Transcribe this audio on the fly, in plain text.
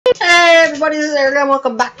everybody, this is Eric, and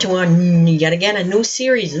welcome back to yet again a new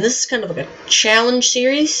series, and this is kind of like a challenge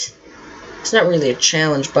series. It's not really a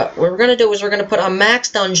challenge, but what we're going to do is we're going to put on max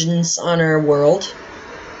dungeons on our world,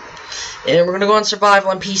 and we're going to go on survival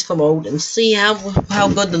on peaceful mode and see how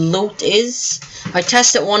good the loot is. I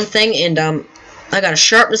tested one thing, and I got a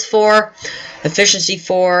sharpness 4, efficiency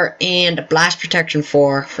 4, and a blast protection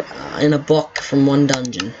 4 in a book from one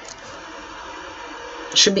dungeon.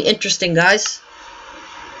 Should be interesting, guys.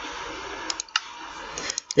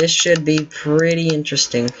 This should be pretty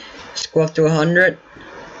interesting. Let's go up to 100.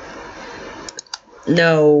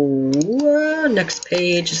 No. Next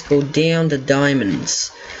page. Let's go down to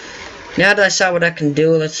diamonds. Now that I saw what I can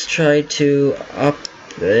do, let's try to up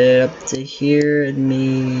it up to here and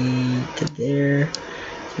maybe to there.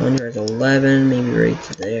 111, maybe right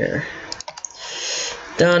to there.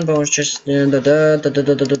 Done. Bonus just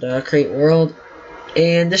create world,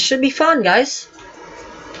 and this should be fun, guys.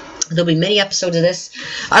 There'll be many episodes of this.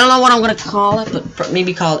 I don't know what I'm going to call it, but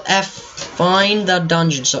maybe call it Find the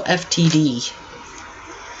Dungeon, so FTD.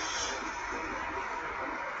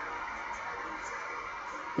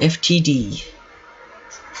 FTD.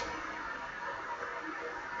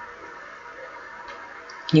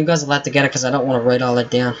 You guys will have to get it because I don't want to write all that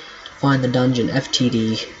down. Find the Dungeon,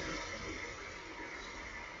 FTD.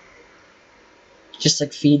 Just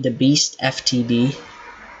like Feed the Beast, FTB.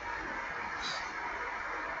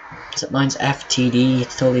 Except mine's FTD,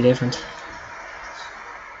 it's totally different.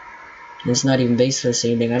 And it's not even basically the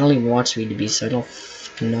same thing. I don't even watch Feed the Beast, so I don't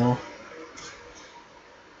fucking know.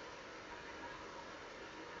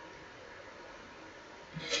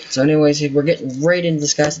 So anyways, we're getting right into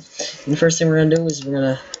this, guys. And the first thing we're gonna do is we're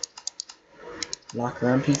gonna lock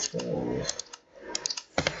around peaceful.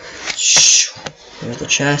 There's the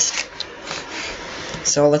chest.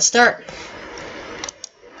 So let's start.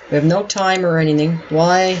 We have no time or anything.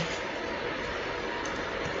 Why?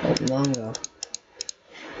 Oh, long ago.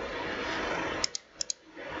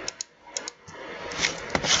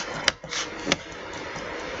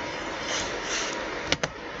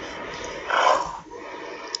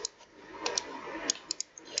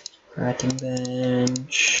 Crafting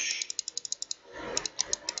bench.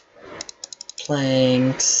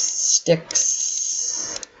 Planks. Sticks.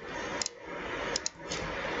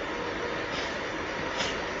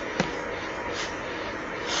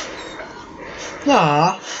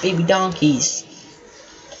 Ah, baby donkeys.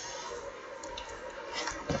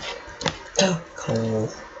 Oh, cool.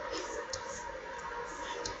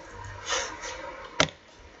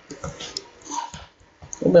 A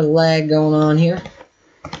little bit of lag going on here.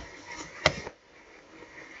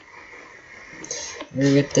 We're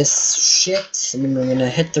gonna get this shit, and then we're gonna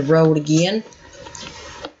hit the road again.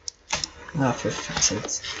 Ah, for fuck's sake.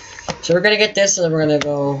 So we're gonna get this, and then we're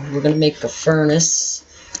gonna make a furnace.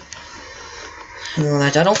 And all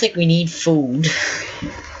that. I don't think we need food,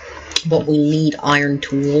 but we need iron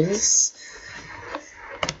tools.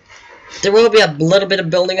 There will be a little bit of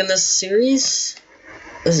building in this series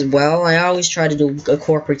as well. I always try to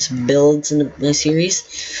incorporate some builds in the series,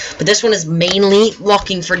 but this one is mainly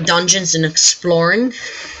looking for dungeons and exploring.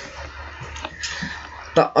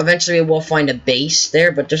 But eventually we'll find a base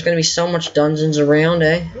there, but there's going to be so much dungeons around,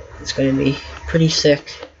 eh? It's going to be pretty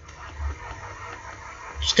sick.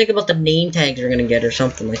 Just think about the name tags you're going to get or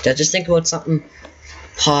something like that. Just think about something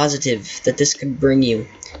positive that this could bring you.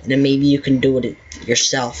 And then maybe you can do it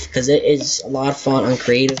yourself. Because it is a lot of fun on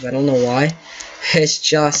creative. I don't know why. It's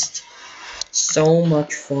just so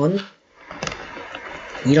much fun.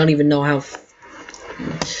 You don't even know how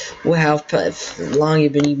long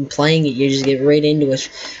you've been even playing it. You just get right into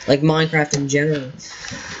it. Like Minecraft in general.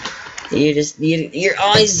 Your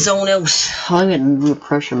eyes zone out. I'm getting real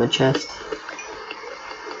pressure in my chest.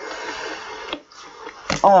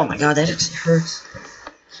 Oh my god, that actually hurts.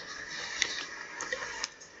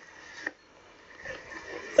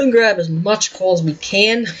 And grab as much coal as we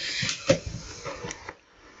can.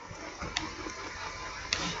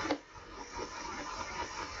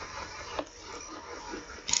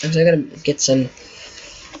 Actually, I gotta get some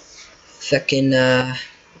fucking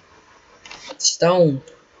stone.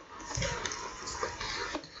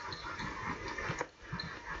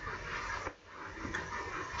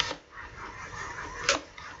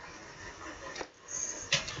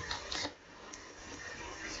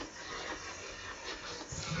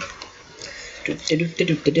 Do, do, do,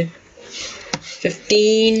 do, do, do.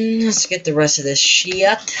 15. Let's get the rest of this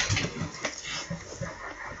shit.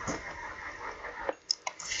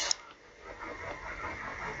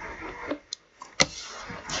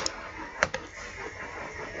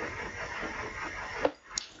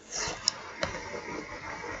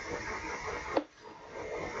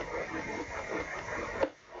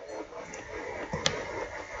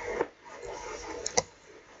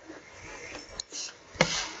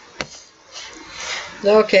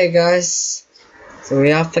 Okay, guys. So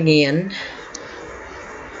we're off again.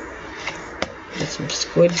 Got some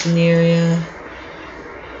squids in the area.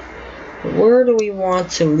 But where do we want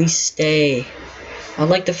to at least stay? I'd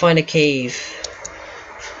like to find a cave.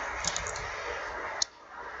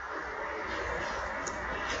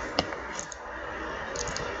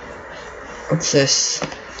 What's this?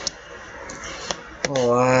 Oh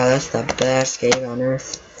wow, that's the best cave on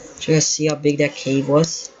earth. Did you guys see how big that cave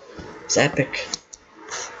was? It's epic.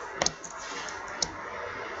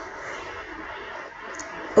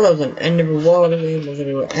 Oh, that was an end of a water.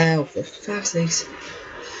 Ow, for fuck's sakes.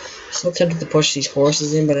 So tempted to push these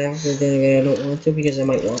horses in, but after then again, I don't want to because I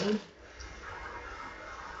might want them.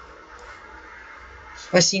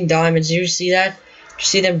 I seen diamonds. Did you see that? Did you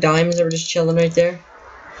see them diamonds that were just chilling right there?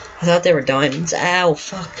 I thought they were diamonds. Ow,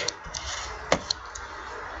 fuck.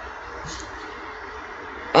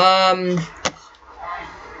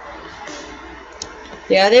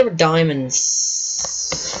 Yeah, they were diamonds.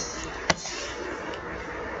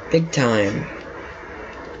 Big time.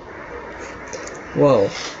 Whoa.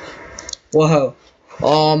 Whoa.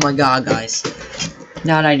 Oh my god, guys.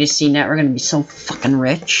 Now that I just seen that, we're gonna be so fucking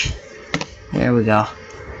rich. There we go.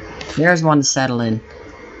 There's one to settle in.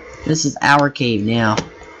 This is our cave now.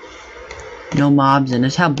 No mobs in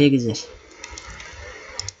it. How big is it?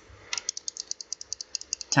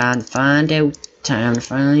 Time to find out. Time to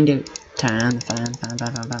find out. Time to find.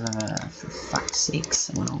 For fuck's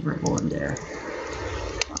sakes, I went overboard there.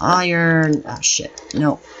 Iron. Oh shit.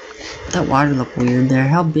 No. That water looked weird there.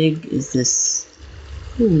 How big is this?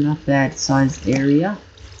 Ooh, not bad sized area.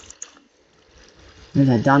 There's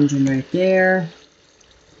a dungeon right there.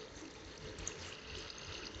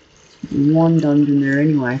 One dungeon there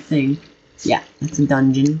anyway, I think. Yeah, it's a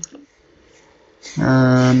dungeon.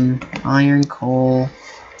 Iron, coal.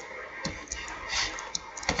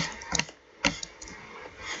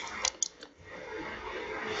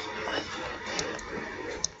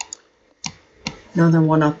 Another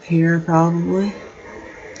one up here, probably.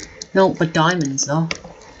 No, but diamonds, though.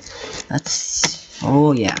 That's...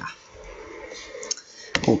 oh, yeah.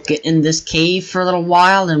 We'll get in this cave for a little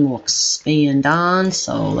while, and we'll expand on.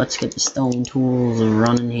 So, let's get the stone tools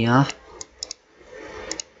running here.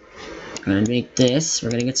 I'm gonna make this.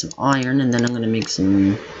 We're gonna get some iron, and then I'm gonna make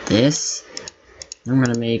some this. I'm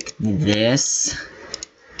gonna make this.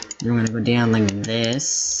 Then I'm gonna go down like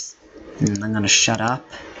this. And I'm gonna shut up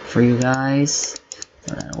for you guys.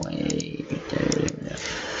 Throw that away. There.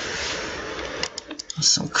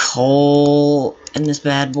 Some coal in this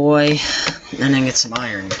bad boy. And then get some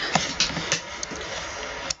iron.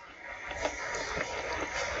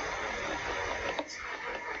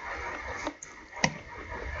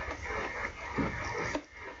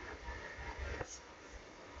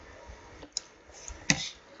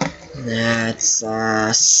 That's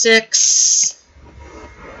 6.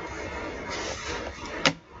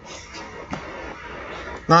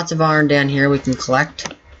 Lots of iron down here we can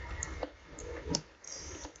collect.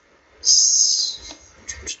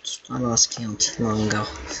 I lost count long ago.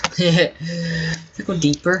 Let's go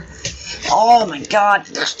deeper. Oh my god,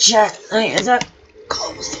 there's Jack. Hey, is that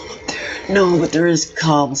cobblestone up there? No, but there is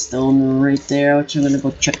cobblestone right there, which I'm gonna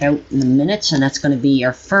go check out in a minute, and that's gonna be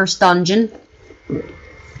our first dungeon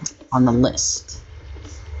on the list.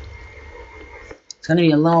 It's gonna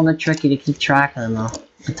be a little bit tricky to keep track of them, though.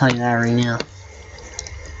 I'll tell you that right now.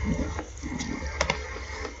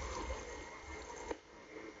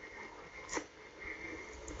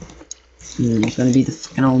 There's gonna be the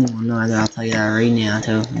fucking old one. No, I'll tell you that right now,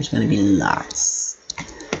 too. There's gonna be lots.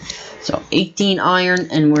 So, 18 iron,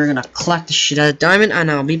 and we're gonna collect the shit out of diamond, and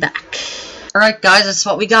I'll be back. Alright, guys, that's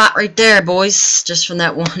what we got right there, boys. Just from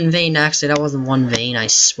that one vein. Actually, that wasn't one vein. I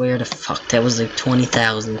swear to fuck, that was like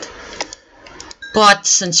 20,000. But,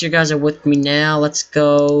 since you guys are with me now, let's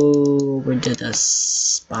go over to the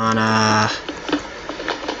spawner.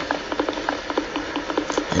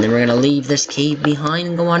 And then we're gonna leave this cave behind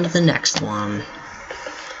and go on to the next one.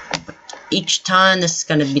 But each time, this is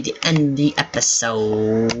gonna be the end of the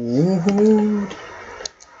episode.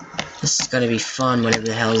 This is gonna be fun, whatever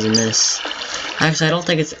the hell's in this. Actually, I don't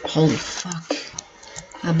think it's... holy fuck.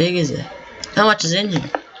 How big is it? How much is in here?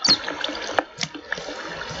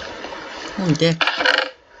 Holy dick.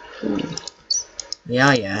 Ooh.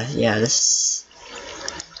 Yeah, this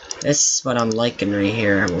is what I'm liking right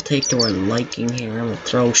here. We'll take the word liking here, and we'll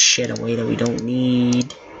throw shit away that we don't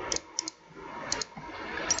need.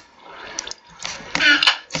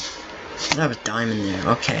 I have a diamond there,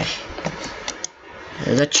 okay.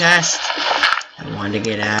 There's a chest I wanted to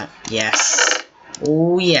get at. Yes.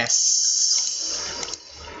 Oh, yes.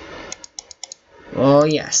 Oh,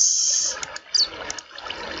 yes.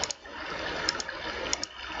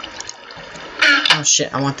 Oh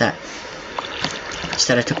shit, I want that.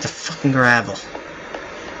 Instead I took the fucking gravel.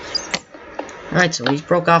 Alright, so we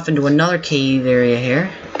broke off into another cave area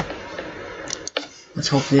here. Let's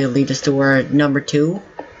hopefully it'll lead us to where number 2,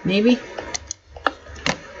 maybe?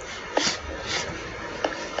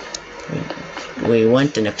 We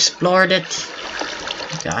went and explored it.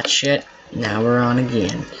 Got shit. Now we're on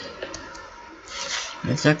again.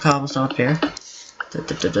 There's that cobblestone up here.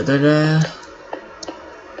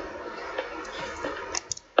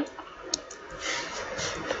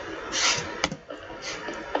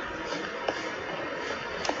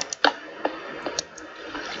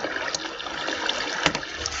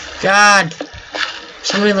 God!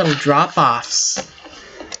 So many little drop-offs.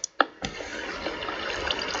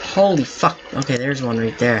 Holy fuck. Okay, there's one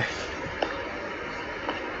right there.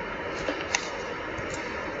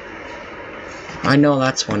 I know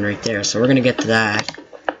that's one right there, so we're gonna get to that.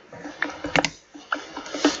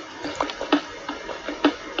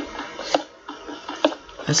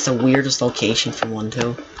 That's the weirdest location for one,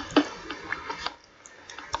 too.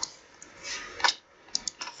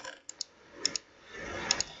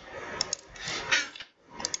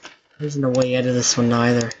 There's no way out of this one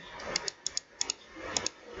either.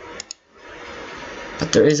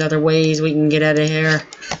 But there is other ways we can get out of here.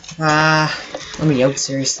 Let me out,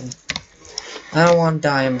 seriously. I don't want to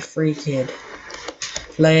die, I'm a free kid.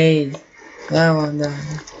 Please. I don't want to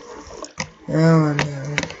die. I don't want to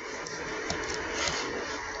die.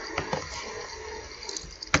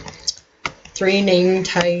 Three name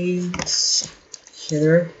tags.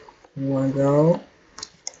 Hither. You want to go?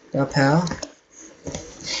 Yeah, pal.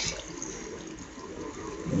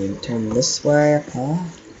 I need to turn this way, pal.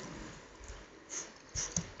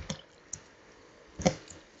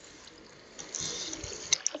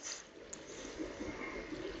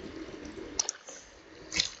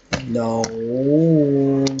 No.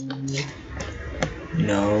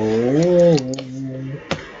 No.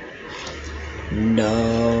 No.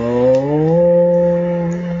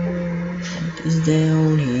 What is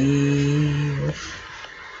down here?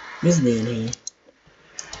 What is down here?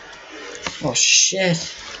 Oh shit.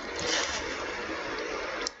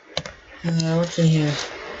 What's in here?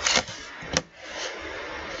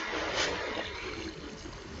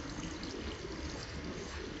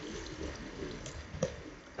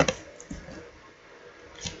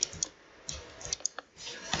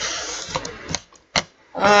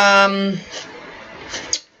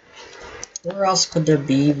 Where else could there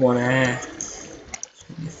be one at?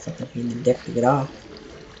 You fucking pain in the dick to get off.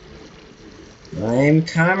 I'm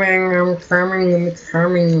coming, I'm coming, I'm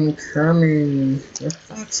coming, I'm coming. For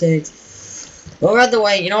fuck's sake. Go out of the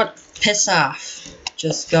way, you know what? Piss off.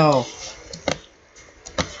 Just go.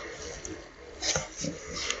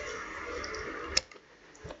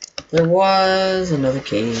 There was another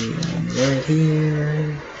cave right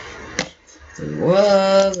here. There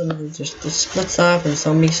was another, just splits off in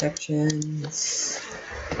so many sections.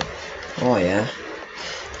 Oh yeah.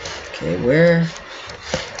 Okay, where?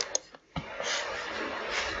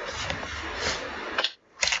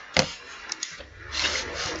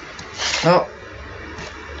 Oh.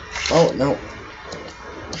 Oh no.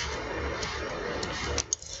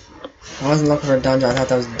 I wasn't looking for a dungeon, I thought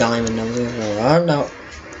that was diamond. I was looking for, oh no.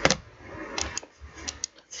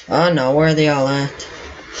 Oh no, where are they all at?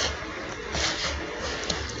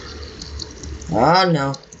 Oh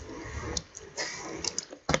no.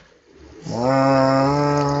 Oh.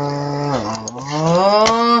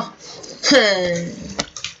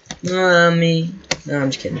 Mommy. No, I'm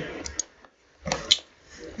just kidding.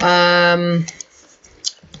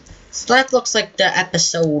 So that looks like the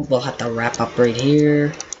episode will have to wrap up right here.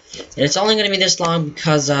 And it's only going to be this long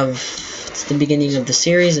because of it's the beginning of the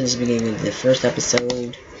series and it's the beginning of the first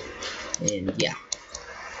episode. And yeah.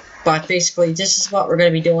 But basically, this is what we're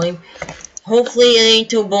going to be doing. Hopefully it ain't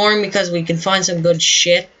too boring because we can find some good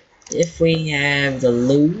shit if we have the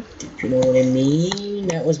loot, if you know what I mean.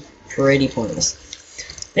 That was pretty pointless.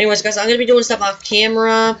 Anyways, guys, I'm going to be doing stuff off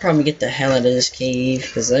camera. Probably get the hell out of this cave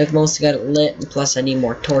because I've mostly got it lit. And plus, I need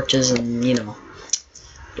more torches and, you know,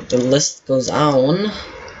 the list goes on.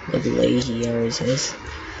 Like lazy always is.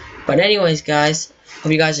 But anyways, guys,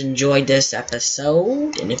 hope you guys enjoyed this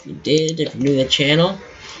episode. And if you did, if you're new to the channel,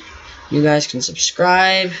 you guys can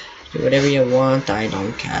subscribe. Do whatever you want, I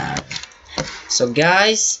don't care. So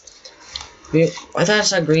guys, I thought I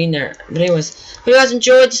saw green there. But anyways, hope you guys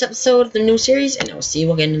enjoyed this episode of the new series, and I will see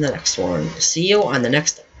you again in the next one. See you on the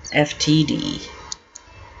next FTD.